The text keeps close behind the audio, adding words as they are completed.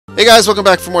Hey guys, welcome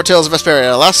back for more Tales of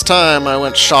Vesperia. Last time I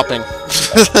went shopping,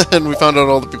 and we found out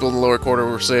all the people in the lower quarter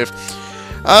were safe.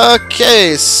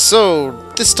 Okay, so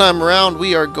this time around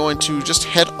we are going to just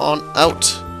head on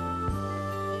out.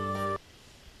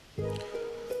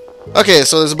 Okay,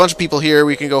 so there's a bunch of people here.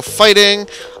 We can go fighting.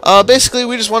 Basically,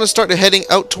 we just want to start heading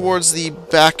out towards the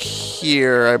back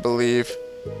here, I believe.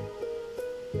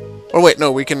 Or wait,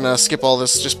 no, we can skip all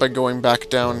this just by going back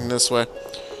down this way,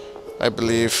 I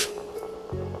believe.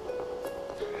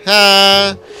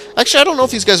 Actually, I don't know if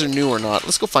these guys are new or not.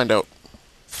 Let's go find out.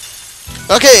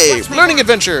 Okay, learning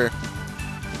adventure.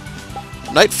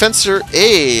 Knight Fencer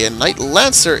A and Knight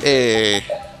Lancer A.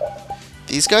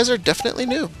 These guys are definitely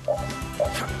new.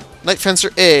 Knight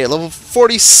Fencer A, level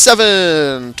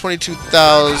 47,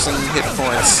 22,000 hit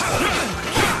points.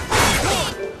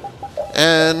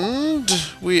 And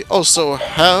we also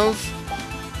have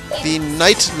the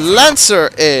Knight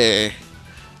Lancer A.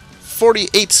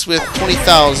 48s with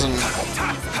 20,000.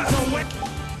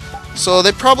 So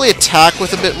they probably attack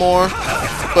with a bit more,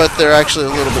 but they're actually a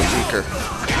little bit weaker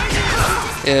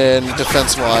in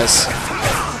defense-wise.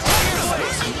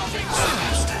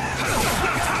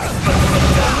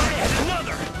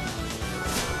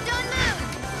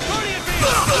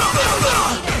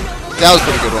 That was a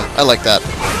pretty good one. I like that.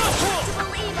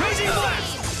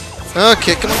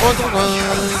 Okay, come on,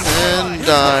 and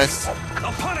die.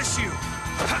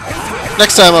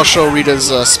 Next time I'll show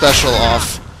Rita's special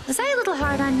off. Was I a little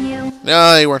hard on you?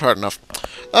 No, you weren't hard enough.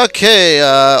 Okay,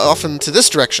 off into this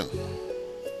direction.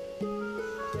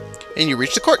 And you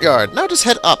reach the courtyard. Now just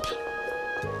head up.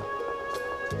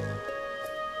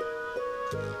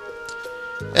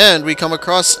 And we come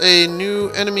across a new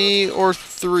enemy or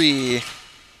three.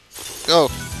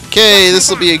 Okay, this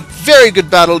will be a very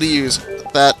good battle to use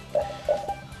that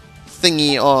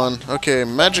thingy on. Okay,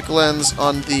 magic lens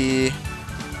on the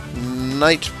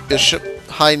Knight Bishop,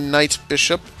 High Knight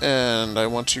Bishop, and I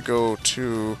want to go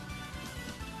to...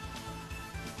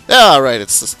 Ah, right,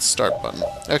 it's the start button.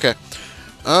 Okay.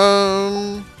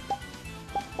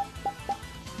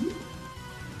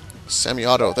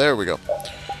 Semi-auto, there we go.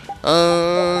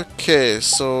 Okay,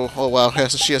 so... Oh, wow,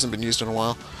 she hasn't been used in a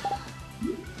while.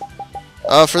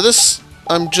 For this,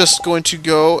 I'm just going to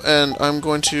go, and I'm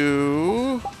going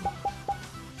to...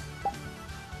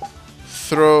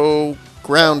 throw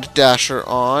Ground Dasher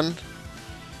on,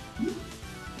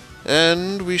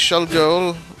 and we shall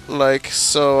go like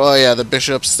so. Oh yeah, the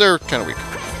bishops, they're kind of weak.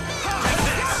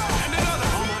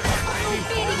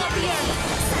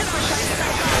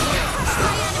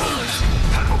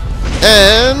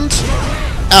 And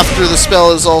after the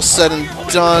spell is all said and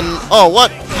done, oh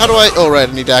what? How do I? Oh right,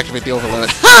 I need to activate the overlimit.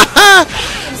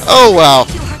 Oh wow!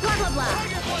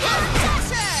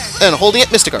 And holding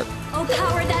it, Mystic Art.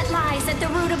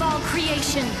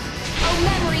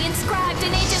 Inscribed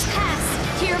in ages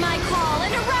past, hear my call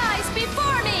and arise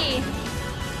before me!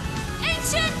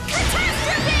 Ancient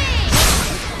catastrophe!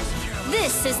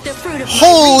 This is the fruit of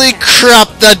Holy crap,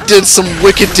 that did some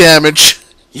wicked damage!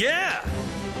 Yeah!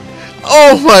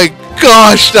 Oh my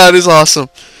gosh, that is awesome!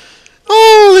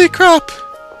 Holy crap!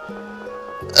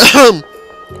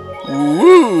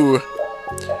 Woo!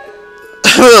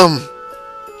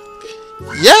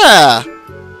 Yeah!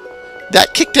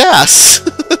 That kicked ass!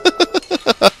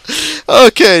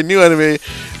 Okay, new enemy.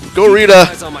 Go Rita!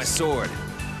 Eyes on my sword.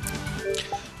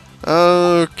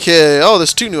 Okay, oh,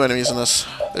 there's two new enemies in this.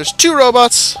 There's two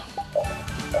robots.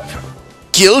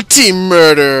 Guilty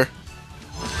Murder.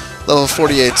 Level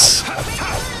 48s.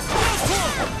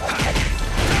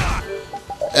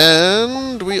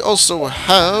 And we also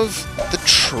have the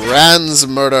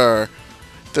Transmurder.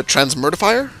 The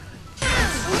Transmurdifier?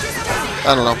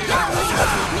 I don't know.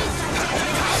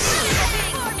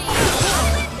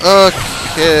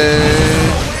 Okay.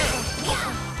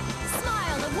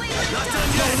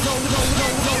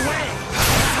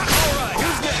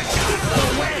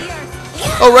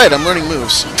 Oh right, I'm learning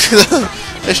moves.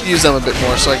 I should use them a bit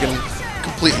more so I can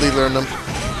completely learn them.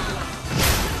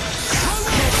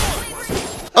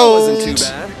 Oh, wasn't too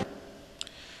bad.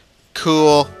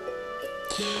 Cool.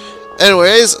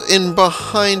 Anyways, in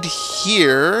behind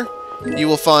here, you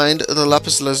will find the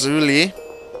Lapis Lazuli,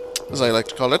 as I like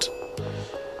to call it.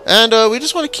 And we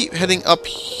just want to keep heading up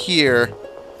here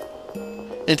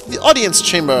into the audience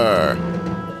chamber.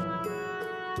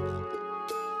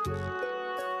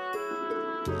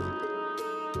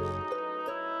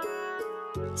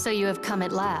 So you have come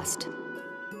at last.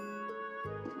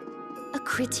 A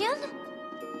Critian?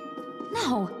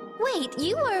 No, wait,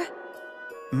 you were...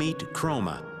 Meet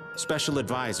Chroma, special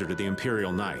advisor to the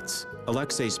Imperial Knights,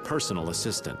 Alexei's personal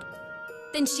assistant.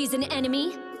 Then she's an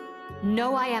enemy?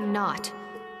 No, I am not.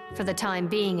 For the time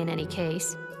being, in any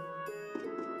case.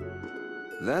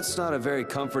 That's not a very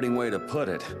comforting way to put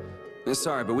it.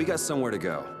 Sorry, but we got somewhere to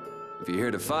go. If you're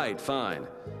here to fight, fine.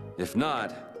 If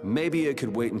not, maybe it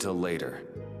could wait until later.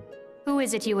 Who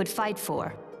is it you would fight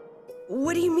for?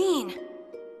 What do you mean?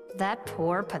 That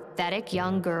poor, pathetic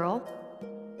young girl?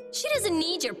 She doesn't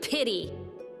need your pity.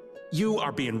 You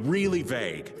are being really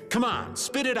vague. Come on,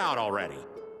 spit it out already.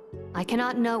 I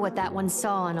cannot know what that one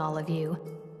saw in all of you,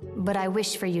 but I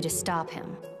wish for you to stop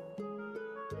him.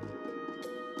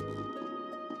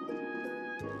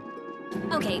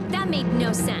 Okay, that made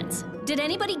no sense. Did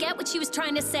anybody get what she was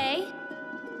trying to say?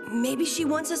 Maybe she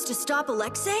wants us to stop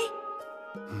Alexei?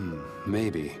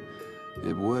 Maybe.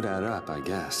 It would add up, I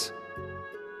guess.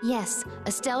 Yes,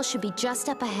 Estelle should be just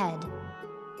up ahead.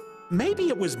 Maybe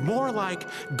it was more like,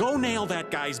 go nail that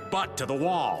guy's butt to the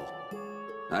wall.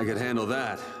 I could handle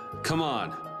that. Come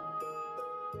on.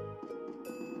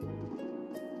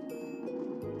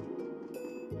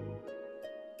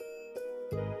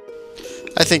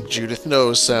 I think Judith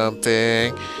knows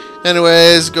something.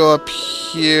 Anyways, go up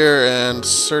here and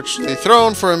search the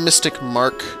throne for a mystic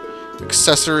mark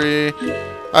accessory.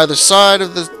 Either side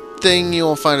of the thing, you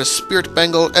will find a spirit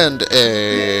bangle and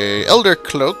a elder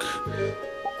cloak.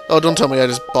 Oh, don't tell me I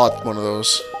just bought one of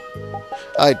those.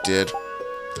 I did.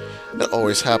 That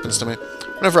always happens to me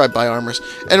whenever I buy armors.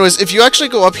 Anyways, if you actually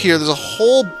go up here, there's a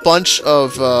whole bunch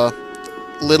of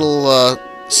little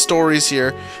stories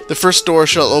here. The first door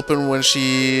shall open when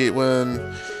she,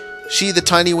 the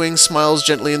tiny wing, smiles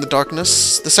gently in the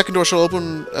darkness. The second door shall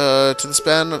open to the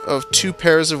span of 2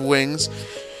 pairs of wings.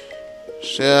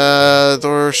 Third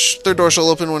door shall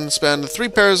open when spanned 3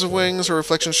 pairs of wings. Her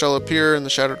reflection shall appear in the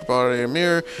shattered body of a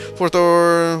mirror. Fourth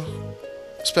door,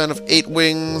 span of 8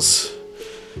 wings.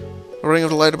 A ring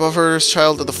of the light above her,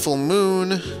 child of the full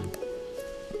moon.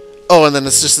 Oh, and then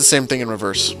it's just the same thing in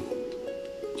reverse.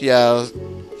 Yeah.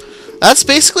 That's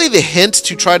basically the hint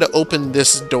to try to open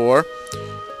this door.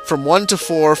 From 1 to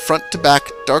 4, front to back,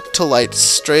 dark to light,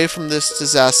 stray from this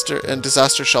disaster, and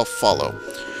disaster shall follow.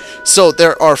 So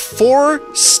there are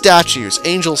 4 statues,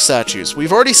 angel statues.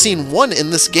 We've already seen one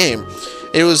in this game.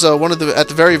 It was one of the at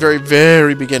the very, very,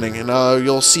 very beginning, and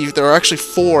you'll see there are actually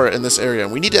 4 in this area.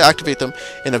 And we need to activate them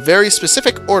in a very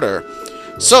specific order.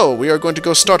 So we are going to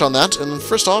go start on that, and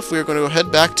first off, we are going to go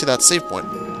head back to that save point.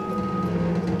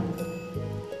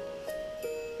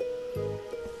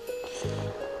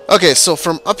 Okay, so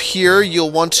from up here,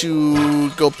 you'll want to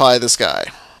go by this guy.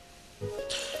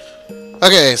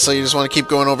 Okay, so you just want to keep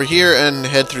going over here and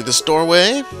head through this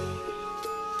doorway.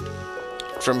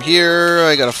 From here,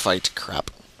 I gotta fight.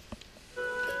 Crap.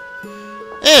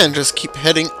 And just keep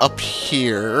heading up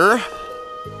here.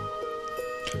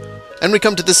 And we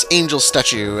come to this angel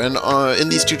statue. And in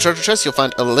these 2 treasure chests, you'll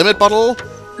find a limit bottle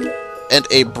and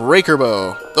a breaker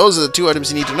bow. Those are the 2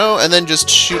 items you need to know. And then just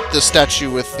shoot the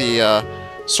statue with the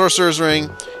sorcerer's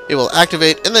ring. It will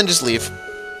activate, and then just leave.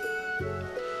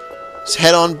 Let's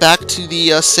head on back to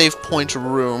the save point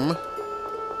room.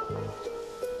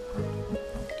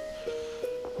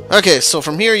 Okay, so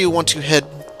from here you want to head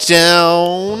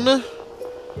down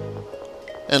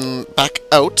and back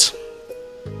out.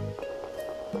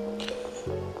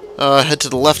 Head to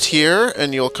the left here,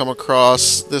 and you'll come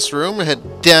across this room.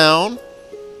 Head down,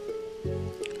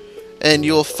 and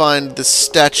you'll find the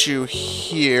statue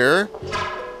here.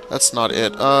 That's not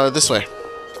it. This way.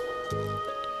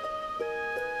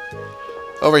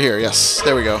 Over here, yes.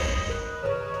 There we go.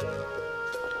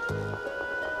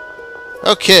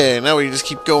 Okay, now we just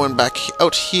keep going back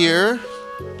out here.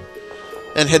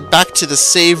 And head back to the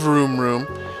save room.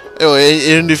 Oh,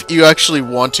 and if you actually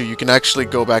want to, you can actually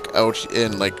go back out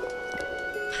and, like,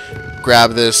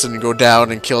 grab this and go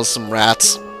down and kill some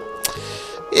rats.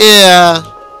 Yeah,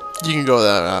 you can go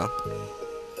that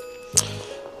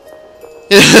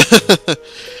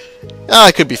Ah,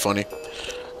 it could be funny.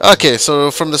 Okay,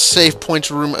 so from the save point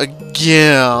room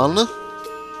again.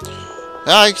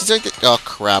 Oh,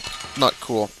 crap. Not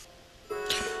cool.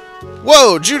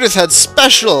 Whoa, Judith had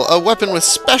special! A weapon with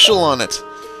special on it.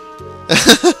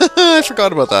 I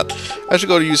forgot about that. I should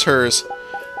go to use hers.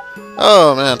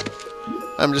 Oh, man.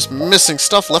 I'm just missing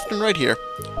stuff left and right here.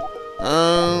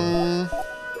 Oh,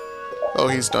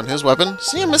 he's done his weapon.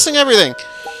 See, I'm missing everything.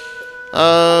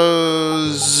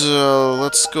 So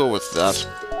let's go with that.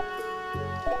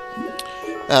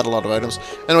 Add a lot of items.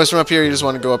 Anyways, from up here, you just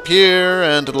want to go up here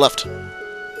and to the left.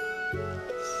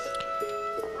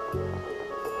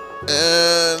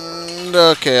 And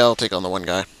okay, I'll take on the one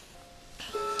guy.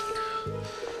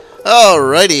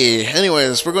 Alrighty.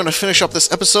 Anyways, we're going to finish up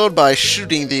this episode by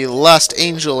shooting the last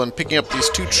angel and picking up these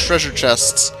 2 treasure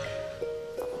chests.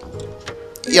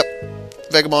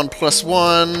 Yep. Vagabond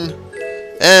 +1.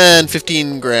 And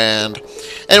 15 grand.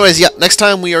 Anyways, yeah, next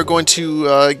time we are going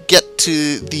to get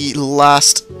to the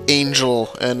last angel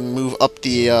and move up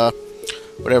the,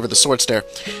 whatever, the sword stair.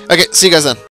 Okay, see you guys then.